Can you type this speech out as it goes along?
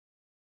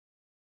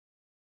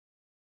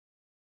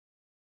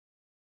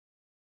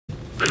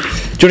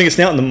Joining us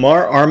now on the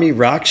MARR Army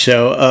Rock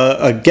Show,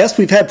 a guest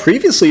we've had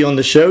previously on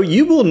the show.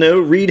 You will know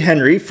Reid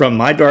Henry from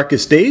My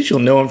Darkest Days. You'll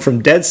know him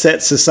from Dead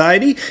Set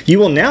Society. You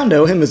will now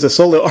know him as a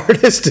solo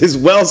artist as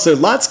well. So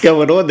lots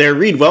going on there.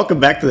 Reid, welcome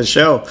back to the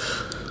show.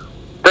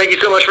 Thank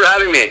you so much for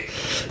having me.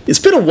 It's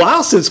been a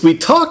while since we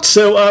talked,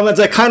 so as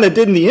I kind of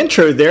did in the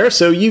intro there,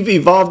 so you've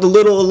evolved a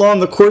little along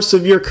the course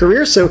of your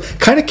career, so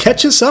kind of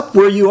catch us up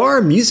where you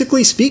are,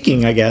 musically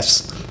speaking, I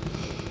guess.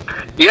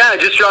 Yeah, I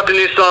just dropped a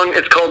new song.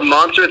 It's called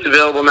Monster. It's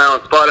available now on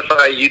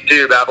Spotify,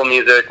 YouTube, Apple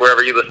Music,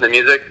 wherever you listen to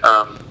music.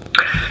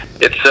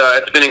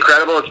 It's been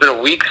incredible. It's been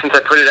a week since I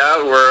put it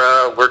out.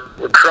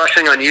 We're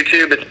crushing on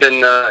YouTube.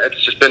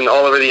 It's just been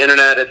all over the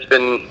internet. It's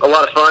been a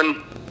lot of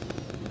fun.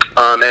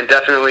 And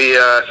definitely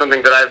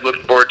something that I've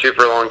looked forward to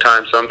for a long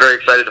time. So I'm very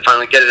excited to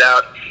finally get it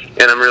out,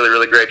 and I'm really,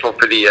 really grateful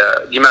for the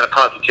amount of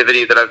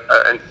positivity that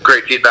and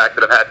great feedback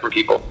that I've had from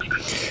people.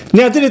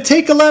 Now, did it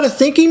take a lot of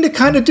thinking to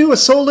kind of do a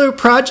solo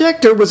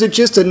project, or was it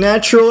just a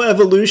natural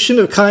evolution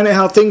of kind of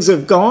how things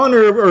have gone,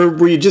 or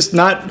were you just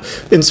not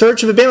in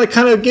search of a band? Like,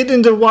 kind of get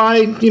into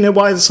why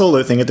the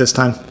solo thing at this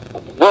time?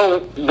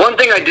 Well, one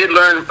thing I did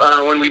learn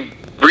when we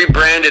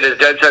rebranded as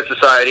Dead Set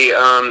Society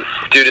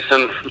due to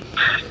some,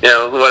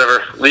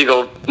 whatever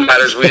legal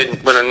matters we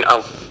didn't,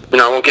 I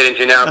won't get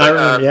into now. But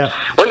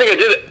one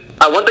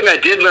thing I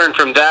did learn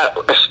from that,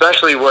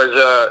 especially, was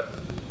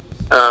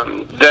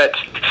that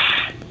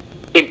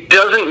it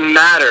doesn't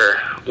matter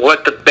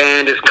what the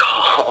band is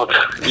called.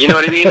 You know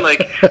what I mean?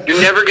 Like, you're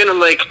never gonna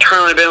turn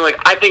on a band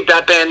I think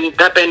that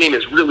band name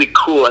is really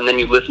cool, and then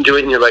you listen to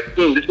it and you're like,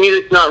 this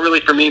music's not really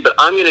for me, but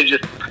I'm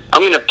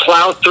gonna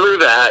plow through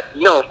that.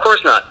 No, of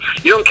course not.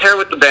 You don't care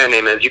what the band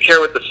name is. You care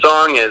what the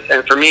song is.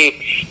 And for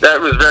me,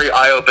 that was very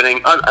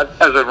eye-opening.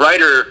 As a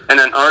writer and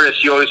an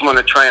artist, you always want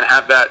to try and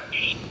have that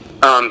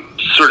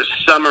sort of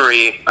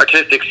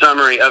artistic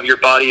summary of your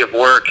body of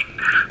work,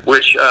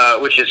 which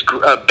is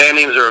band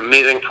names are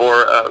amazing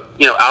for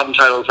album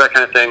titles, that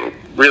kind of thing.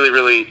 Really,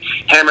 really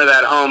hammer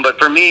that home. But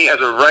for me, as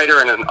a writer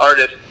and an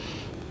artist,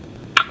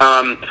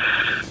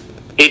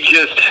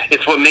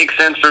 it's what makes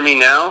sense for me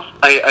now.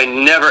 I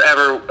never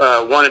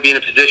ever want to be in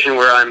a position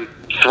where I'm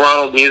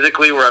throttled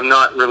musically, where I'm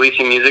not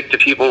releasing music to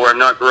people, where I'm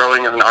not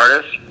growing as an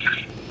artist.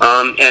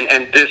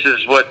 And this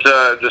is what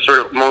the sort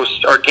of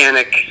most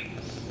organic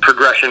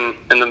progression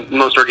and the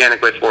most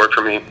organic way forward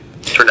for me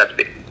turned out to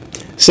be.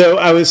 So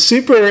I was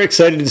super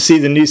excited to see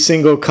the new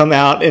single come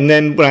out, and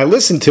then when I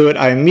listened to it,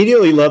 I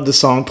immediately loved the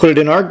song, put it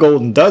in our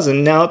golden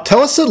dozen. Now, tell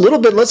us a little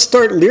bit, let's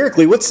start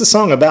lyrically. What's the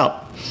song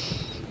about?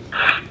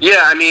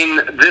 Yeah,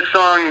 this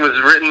song was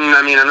written,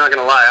 I'm not going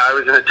to lie, I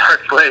was in a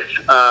dark place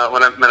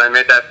when I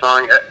made that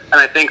song,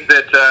 and I think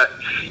that,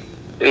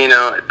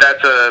 that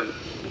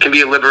can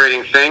be a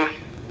liberating thing,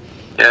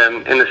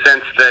 in the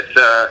sense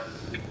that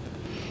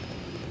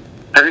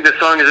I think the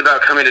song is about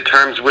coming to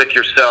terms with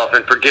yourself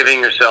and forgiving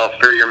yourself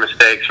for your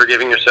mistakes,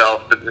 forgiving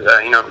yourself,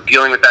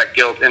 dealing with that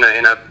guilt in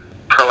a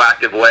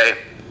proactive way.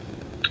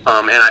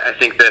 And I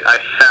think that I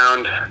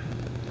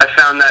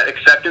found that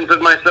acceptance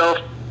of myself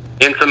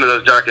in some of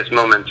those darkest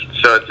moments.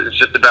 So it's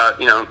just about,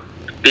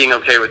 being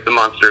okay with the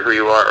monster who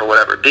you are, or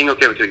whatever, being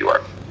okay with who you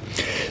are.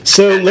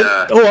 So,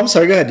 I'm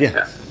sorry, go ahead,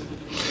 yeah.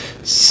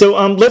 So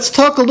let's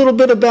talk a little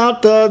bit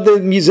about the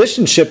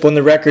musicianship on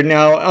the record.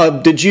 Now,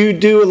 did you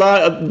do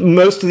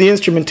most of the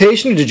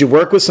instrumentation? Or did you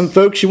work with some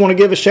folks you want to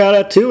give a shout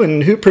out to?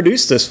 And who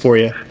produced this for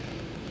you?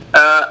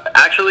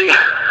 Actually,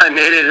 I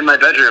made it in my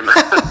bedroom.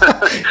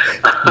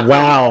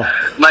 Wow.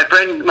 My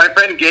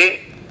friend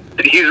Gabe,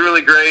 he's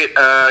really great.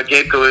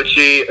 Gabe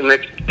Colucci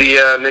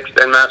mixed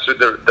and mastered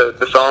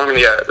the song,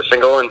 the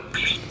single, and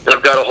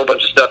I've got a whole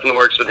bunch of stuff in the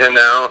works with him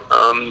now.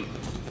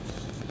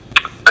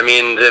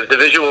 The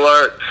visual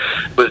art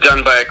was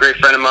done by a great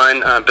friend of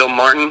mine, Bill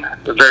Martin,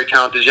 a very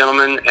talented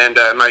gentleman, and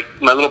my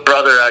little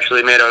brother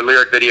actually made our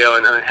lyric video,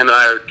 and him and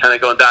I are kind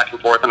of going back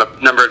and forth on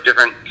a number of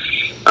different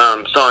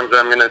songs that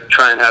I'm going to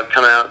try and have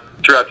come out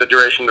throughout the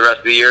duration of the rest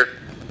of the year.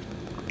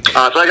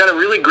 So I got a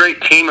really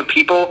great team of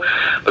people,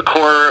 a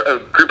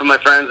group of my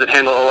friends that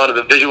handle a lot of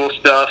the visual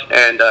stuff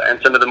and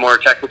some of the more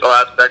technical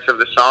aspects of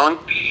the song,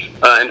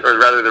 or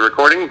rather the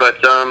recording, but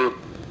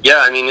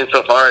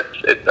insofar,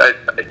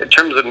 in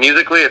terms of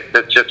musically,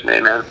 it's just me,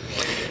 man.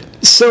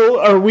 So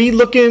are we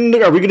going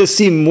to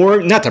see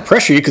more, not to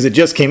pressure you because it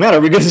just came out,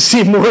 are we going to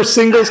see more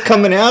singles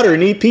coming out, or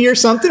an EP or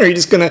something? Or are you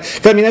just going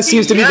to, that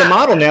seems to be the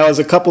model now, is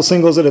a couple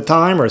singles at a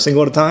time or a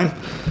single at a time?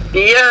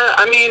 Yeah,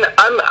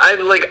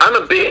 I'm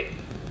a big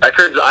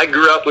records. I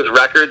grew up with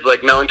records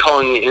like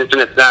Melancholy and the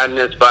Infinite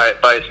Sadness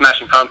by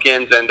Smashing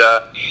Pumpkins, and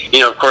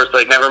of course,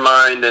 like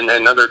Nevermind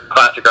and other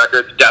classic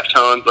records,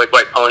 Deftones, like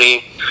White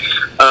Pony,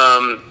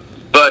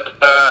 but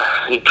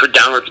for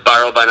Downward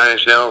Spiral by Nine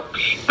Inch Nails.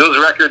 Those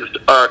records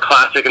are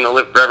classic and they'll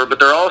live forever, but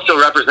they're also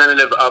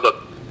representative of a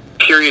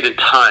period in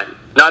time,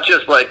 not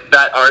just like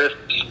that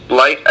artist's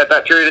life at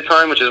that period of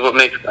time, which is what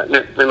makes,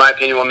 in my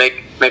opinion,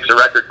 makes a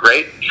record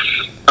great.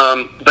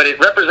 But it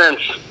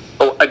represents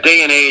a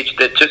day and age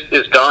that just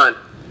is gone.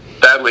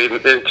 Sadly,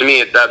 to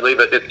me it's sadly,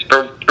 but it's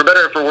for for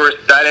better or for worse,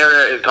 that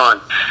era is gone.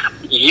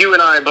 You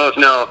and I both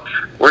know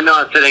we're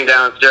not sitting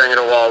down staring at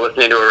a wall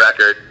listening to a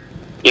record,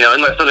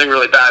 unless something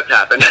really bad's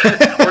happened.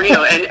 Or,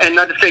 and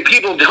not to say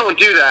people don't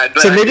do that.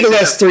 But so maybe the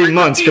last 3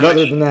 months, but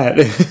other than that.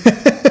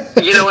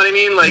 You know what I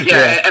mean? Like,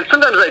 yeah. And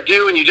sometimes I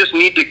do, and you just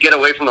need to get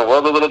away from the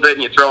world a little bit,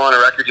 and you throw on a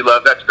record you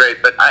love. That's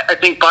great. But I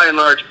think by and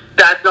large,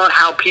 that's not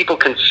how people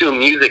consume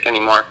music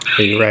anymore.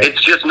 You're right.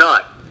 It's just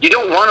not. You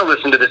don't want to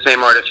listen to the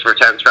same artist for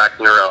 10 tracks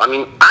in a row. I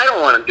mean, I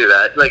don't want to do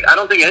that. Like, I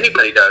don't think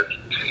anybody does.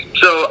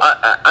 So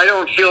I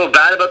don't feel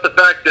bad about the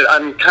fact that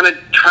I'm kind of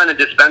trying to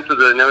dispense with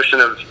the notion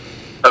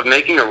of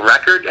making a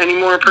record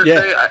anymore, per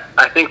se.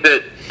 I think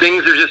that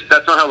things are just,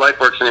 that's not how life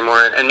works anymore.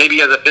 And maybe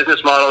as a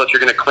business model, if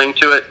you're going to cling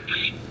to it,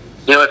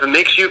 if it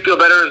makes you feel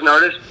better as an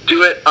artist,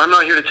 do it. I'm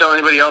not here to tell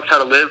anybody else how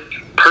to live.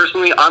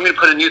 Personally, I'm going to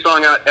put a new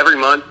song out every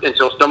month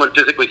until someone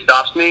physically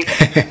stops me.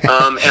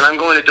 And I'm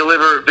going to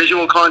deliver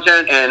visual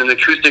content and an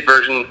acoustic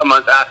version a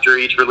month after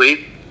each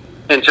release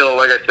until,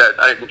 like I said,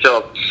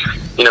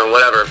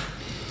 whatever.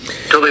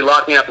 Until they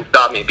lock me up and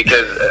stop me.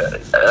 Because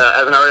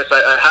as an artist,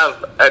 I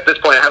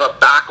have a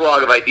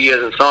backlog of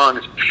ideas and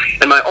songs.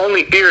 And my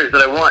only fear is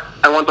that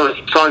I want those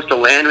songs to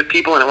land with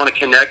people, and I want to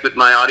connect with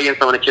my audience.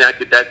 I want to connect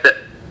with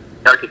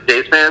Darkest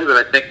Days fans. And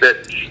I think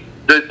that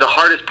the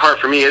hardest part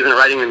for me isn't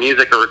writing the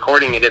music or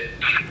recording it. It's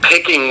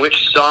picking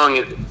which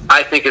song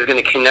I think is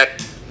going to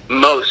connect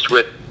most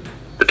with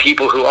the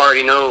people who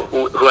already know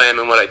who I am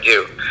and what I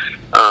do.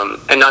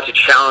 And not to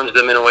challenge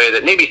them in a way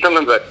that maybe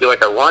sometimes I feel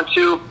like I want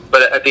to,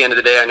 but at the end of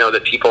the day, I know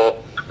that we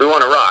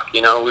want to rock,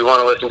 we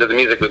want to listen to the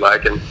music we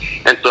like. And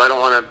so I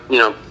don't want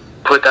to,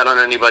 put that on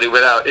anybody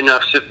without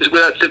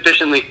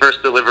sufficiently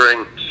first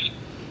delivering,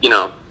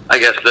 I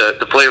guess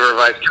the flavor of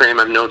ice cream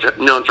I'm known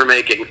for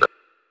making. So.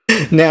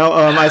 Now,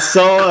 I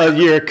saw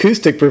your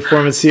acoustic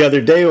performance the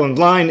other day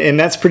online, and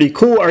that's pretty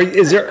cool.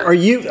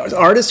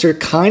 Artists are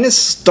kind of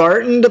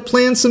starting to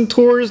plan some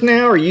tours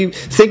now? Are you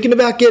thinking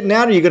about getting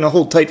out, or are you going to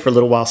hold tight for a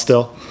little while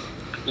still?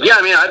 Yeah,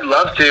 I mean, I'd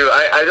love to.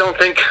 I don't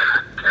think...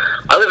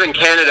 I live in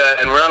Canada,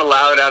 and we're not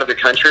allowed out of the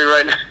country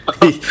right now.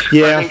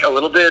 Yeah. I think a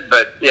little bit,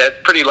 but yeah, it's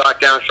pretty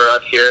locked down for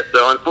us here.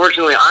 So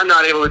unfortunately, I'm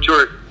not able to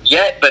tour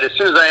yet, but as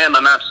soon as I am,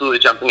 I'm absolutely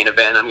jumping in a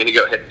van. I'm going to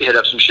go hit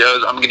up some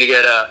shows. I'm going to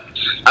get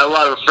I have a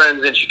lot of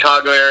friends in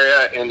Chicago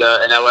area and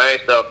in LA,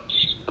 so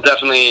I'll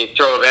definitely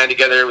throw a van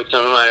together with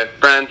some of my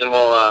friends, and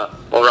we'll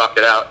rock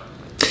it out.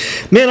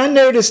 Man, I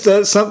noticed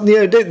something the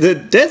other day. The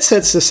Dead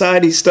Set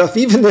Society stuff,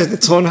 even though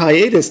it's on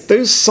hiatus,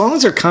 those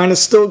songs are kind of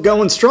still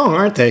going strong,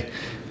 aren't they?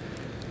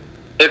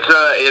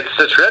 It's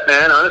a trip,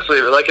 man. Honestly,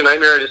 Like a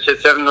Nightmare just hit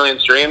 7 million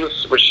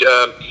streams, which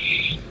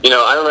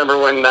I remember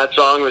when that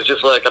song was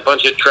just like a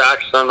bunch of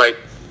tracks on my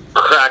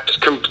cracked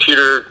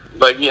computer.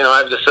 Like, I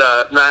have this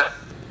Mac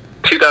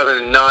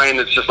 2009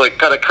 that's just like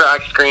got a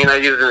cracked screen. I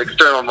use an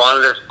external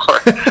monitor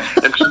for it.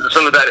 And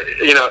some of that,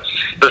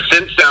 the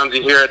synth sounds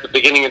you hear at the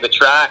beginning of the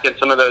track, and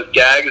some of those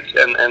gags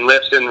and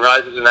lifts and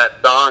rises in that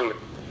song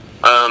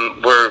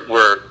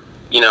were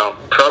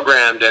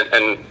programmed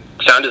and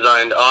sound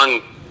designed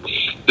on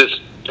this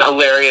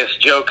hilarious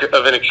joke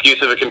of an excuse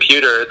of a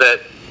computer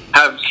that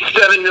have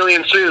 7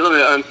 million streams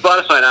on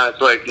Spotify now. It's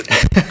like, it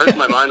hurts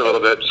my mind a little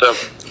bit. So,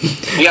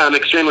 yeah, I'm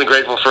extremely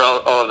grateful for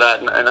all of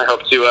that, and I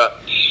hope to,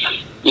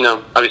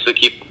 obviously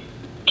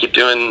keep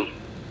doing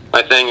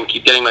my thing and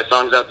keep getting my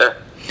songs out there.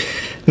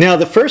 Now,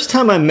 the first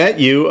time I met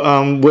you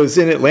was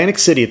in Atlantic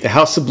City at the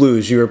House of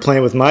Blues. You were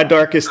playing with My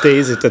Darkest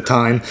Days at the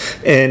time.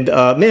 And,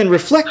 man,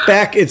 reflect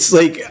back, it's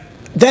like...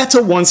 That's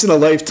a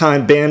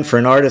once-in-a-lifetime band for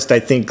an artist, I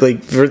think.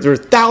 Like, there are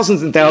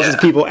thousands and thousands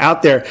of people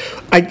out there.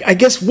 I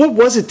guess, what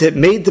was it that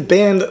made the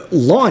band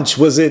launch?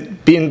 Was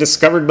it being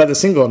discovered by the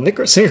single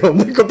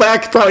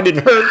Nickelback? Probably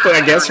didn't hurt, but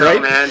I guess,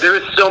 right? Man, there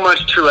was so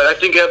much to it. I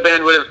think that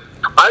band would have...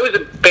 I was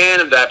a fan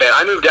of that band.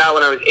 I moved out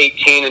when I was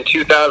 18 in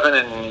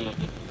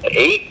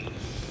 2008.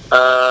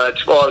 I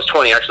was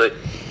 20, actually.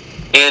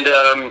 And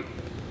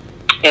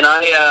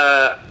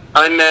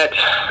I met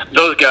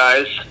those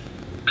guys...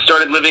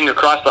 started living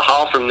across the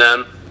hall from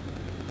them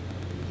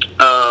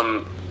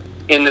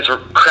in this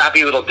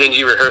crappy little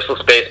dingy rehearsal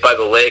space by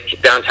the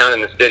lake downtown in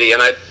the city,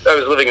 and I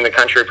was living in the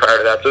country prior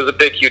to that, so it was a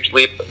big, huge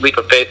leap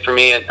of faith for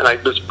me, and I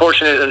was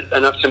fortunate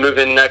enough to move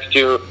in next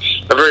to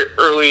a very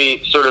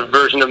early sort of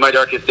version of My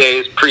Darkest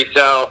Days,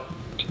 pre-Cell,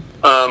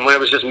 when it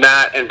was just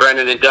Matt and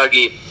Brendan and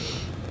Dougie,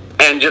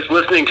 and just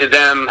listening to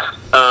them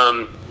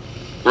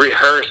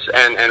rehearse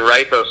and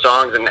write those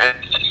songs and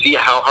to see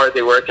how hard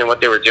they worked and what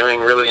they were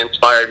doing really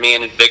inspired me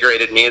and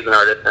invigorated me as an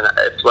artist. And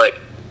it's like,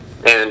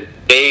 and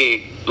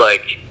they,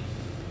 like,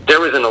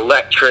 there was an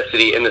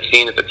electricity in the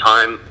scene at the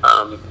time,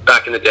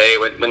 back in the day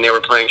when they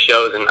were playing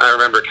shows, and I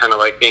remember kind of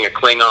like being a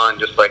Klingon,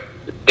 just like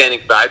standing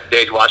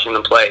backstage watching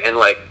them play, and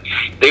like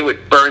they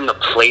would burn the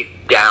place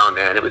down,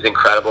 man. It was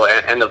incredible,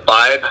 and the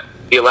vibe,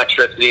 the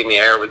electricity in the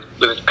air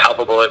was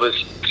palpable. It was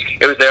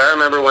there. I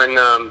remember when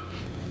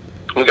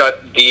we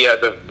got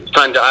the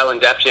signed to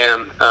Island Def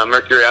Jam,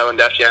 Mercury Island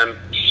Def Jam,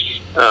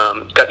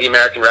 got the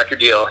American record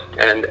deal,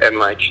 and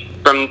like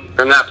from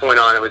that point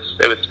on, it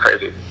was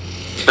crazy.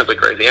 simply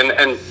crazy.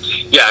 And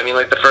yeah, I mean,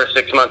 like the first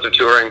 6 months of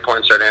touring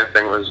Porn Star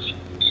Dancing was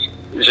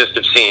just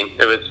obscene.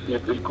 It was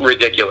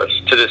ridiculous.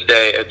 To this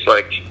day, it's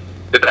like,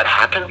 did that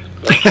happen?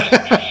 Like,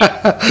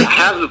 I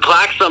have the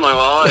plaques on my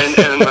wall,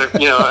 and like,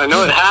 you know, I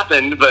know it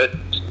happened, but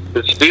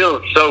it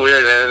feels so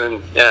weird, man.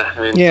 And yeah,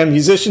 I mean, yeah,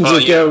 musicians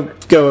that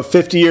go a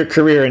 50-year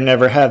career and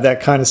never have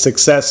that kind of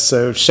success.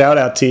 So shout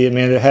out to you,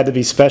 man. It had to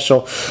be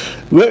special.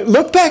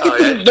 Look back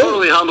at it's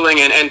totally humbling,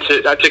 and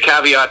to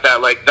caveat that,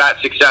 like, that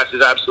success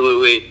is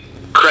absolutely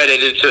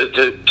credited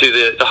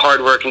to the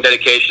hard work and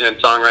dedication and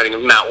songwriting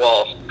of Matt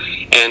Walsh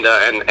and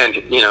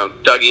you know,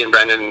 Dougie and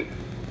Brendan.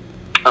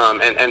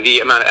 And the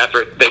amount of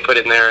effort they put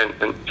in there, and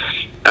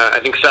I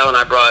think Sal and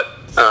I brought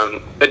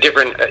a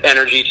different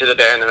energy to the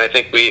band, and I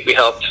think we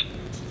helped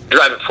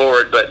drive it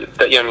forward. But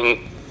you know, I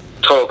mean,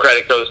 total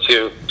credit goes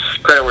to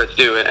credit where it's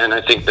due, and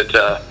I think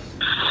that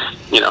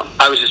you know,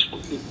 I was just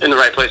in the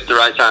right place at the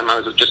right time. I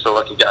was just a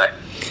lucky guy.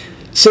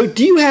 So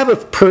do you have a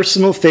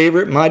personal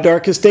favorite My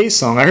Darkest Days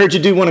song? I heard you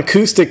do one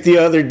acoustic the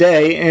other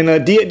day,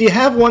 and do you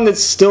have one that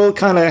still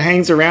kind of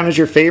hangs around as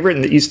your favorite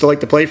and that you still like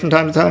to play from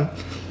time to time?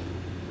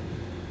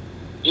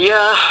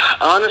 Yeah,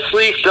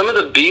 honestly, some of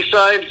the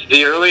B-sides,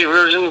 the early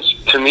versions,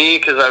 to me,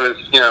 because I was,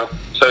 you know,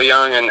 so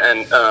young and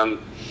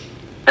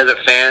as a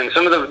fan,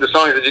 some of the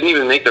songs that didn't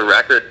even make the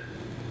record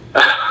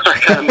are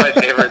kind of my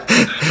favorites.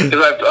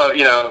 Because I've,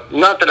 you know,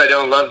 not that I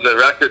don't love the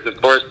records,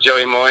 of course.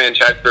 Joey Moy and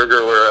Chad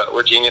Kruger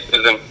were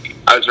geniuses, and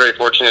I was very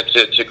fortunate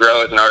to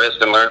grow as an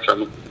artist and learn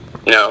from,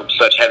 you know,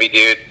 such heavy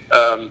dudes.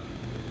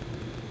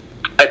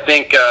 I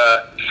think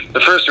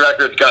the first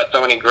record's got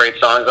so many great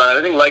songs on it.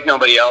 I think Like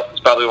Nobody Else is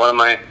probably one of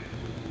my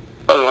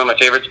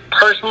favorites.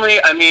 Personally,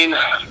 I mean,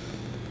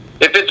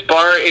 if it's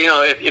bar, you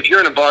know, if you're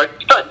in a bar,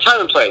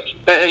 time and place.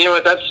 And you know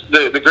what, that's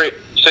the great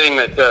saying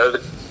that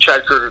the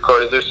Chad Kruger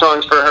quote is, there's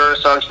songs for her,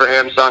 songs for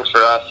him, songs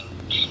for us.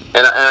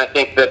 And I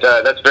think that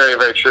that's very,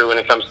 very true when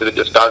it comes to the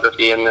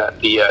discography and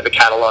the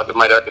catalog of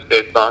My Darkest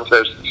Days songs.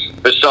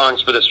 There's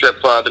songs for the strip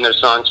club, and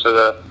there's songs for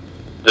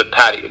the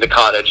patio, the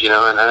cottage, you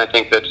know, and I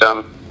think that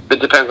it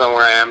depends on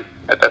where I am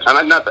at that time.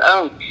 I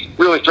don't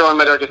really throw on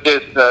My Darkest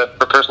Days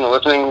for personal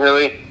listening,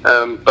 really,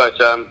 but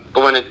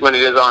when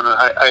it is on,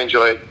 I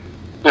enjoy, you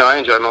know, I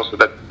enjoy most of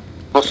that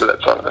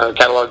song,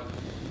 catalog.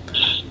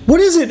 What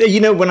is it,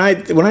 you know, when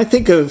I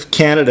think of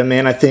Canada,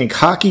 man, I think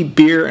hockey,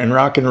 beer, and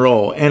rock and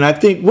roll. And I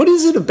think, what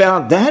is it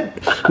about that?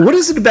 What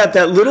is it about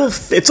that little,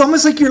 it's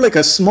almost like you're like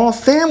a small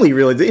family,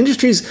 really. The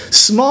industry's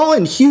small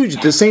and huge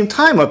at the same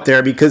time up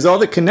there, because all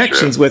the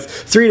connections with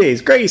 3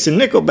 Days Grace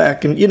and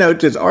Nickelback and, you know,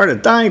 just Art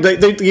of Dying.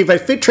 If I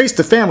trace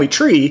the family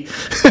tree,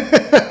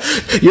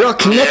 you're all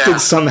connected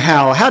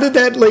somehow. How did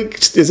that, like,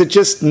 is it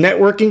just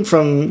networking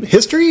from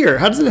history, or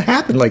how does it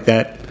happen like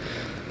that?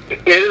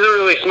 It is a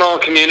really small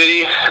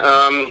community.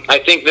 I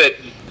think that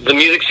the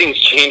music scene's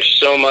changed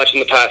so much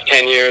in the past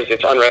 10 years,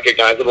 it's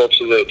unrecognizable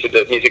to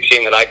the music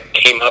scene that I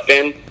came up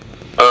in.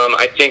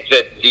 I think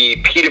that the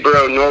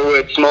Peterborough,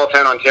 Norwood, small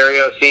town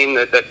Ontario scene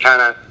that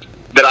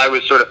I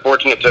was sort of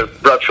fortunate to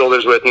rub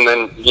shoulders with and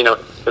then, you know,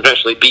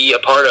 eventually be a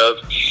part of,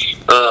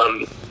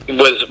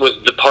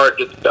 was the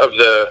part of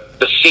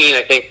the scene.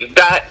 I think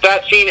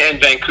that scene and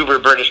Vancouver,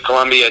 British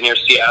Columbia near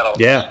Seattle.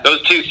 Yeah.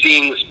 Those two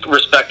scenes,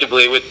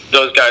 respectively, with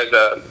those guys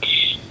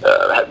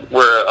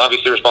were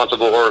obviously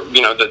responsible, or,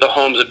 you know, the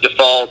homes of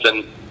Default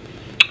and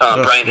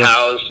Brian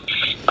Howe's,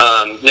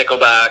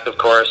 Nickelback, of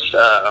course,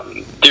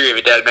 Theory of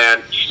a Dead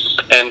Man,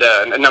 and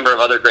a number of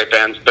other great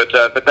bands. But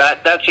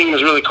that scene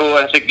was really cool.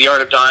 I think the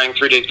Art of Dying,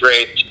 3 Days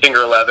Grace,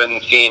 Finger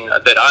 11 scene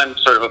that I'm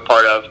sort of a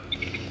part of.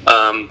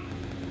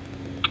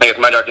 I guess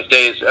My Darkest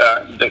Days,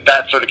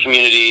 that sort of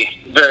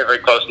community, very, very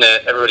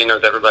close-knit, everybody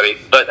knows everybody.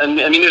 But, I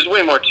mean, there's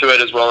way more to it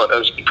as well,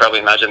 as you can probably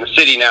imagine. The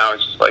city now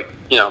is just like,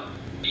 you know,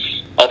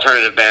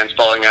 alternative bands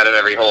falling out of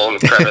every hole and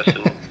crevice.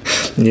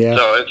 And yeah.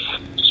 So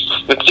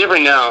it's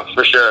different now,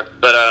 for sure.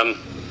 But,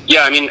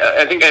 yeah, I mean,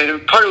 I think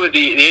part of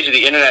the age of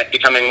the internet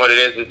becoming what it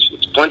is,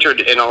 it's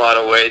splintered in a lot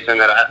of ways, and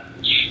that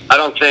I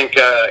don't think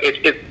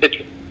it's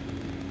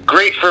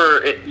great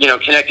for, you know,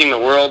 connecting the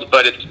world,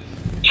 but it's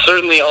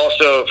certainly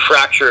also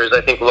fractures, I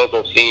think,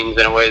 local scenes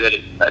in a way that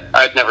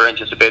I'd never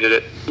anticipated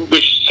it,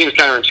 which seems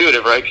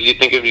counterintuitive, right? Because you'd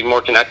think it'd be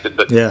more connected,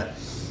 but yeah,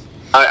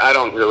 I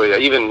don't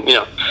really. Even, you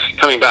know,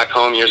 coming back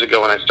home years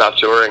ago when I stopped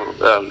touring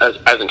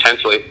as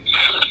intensely,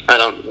 I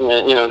don't,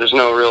 you know, there's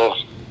no real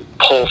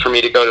pull for me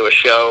to go to a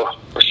show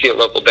or see a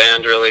local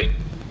band, really.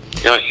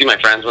 You know, I see my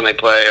friends when they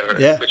play,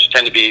 which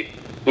tend to be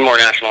more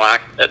national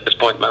act at this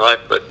point in my life,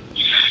 but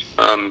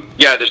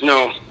yeah, there's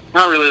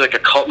not really like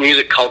a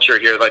music culture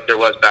here like there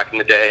was back in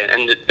the day,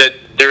 and that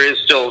there is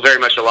still very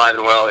much alive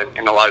and well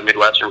in a lot of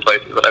Midwestern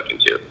places that I've been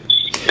to,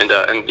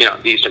 and you know,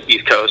 the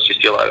East Coast, you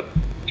see a lot of,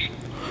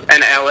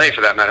 and LA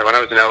for that matter. When I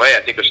was in LA,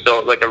 I think there's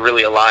still like a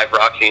really alive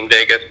rock scene.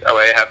 Vegas,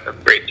 LA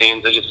have great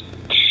scenes.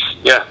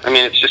 Yeah, I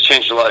mean, it's just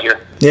changed a lot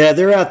here. Yeah,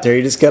 they're out there.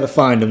 You just got to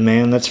find them,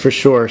 man. That's for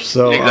sure.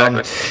 So,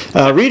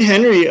 exactly. Reid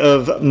Henry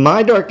of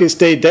My Darkest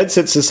Day, Dead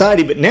Set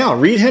Society, but now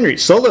Reid Henry,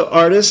 solo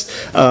artist.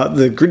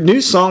 The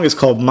new song is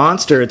called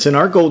Monster. It's in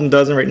our Golden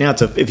Dozen right now.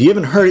 If you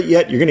haven't heard it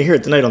yet, you're going to hear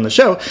it tonight on the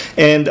show,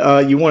 and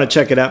you want to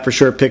check it out for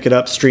sure. Pick it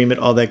up, stream it,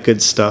 all that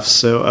good stuff.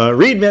 So,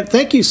 Reid, man,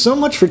 thank you so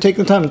much for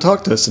taking the time to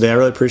talk to us today. I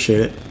really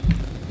appreciate it.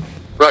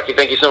 Rocky,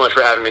 thank you so much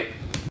for having me.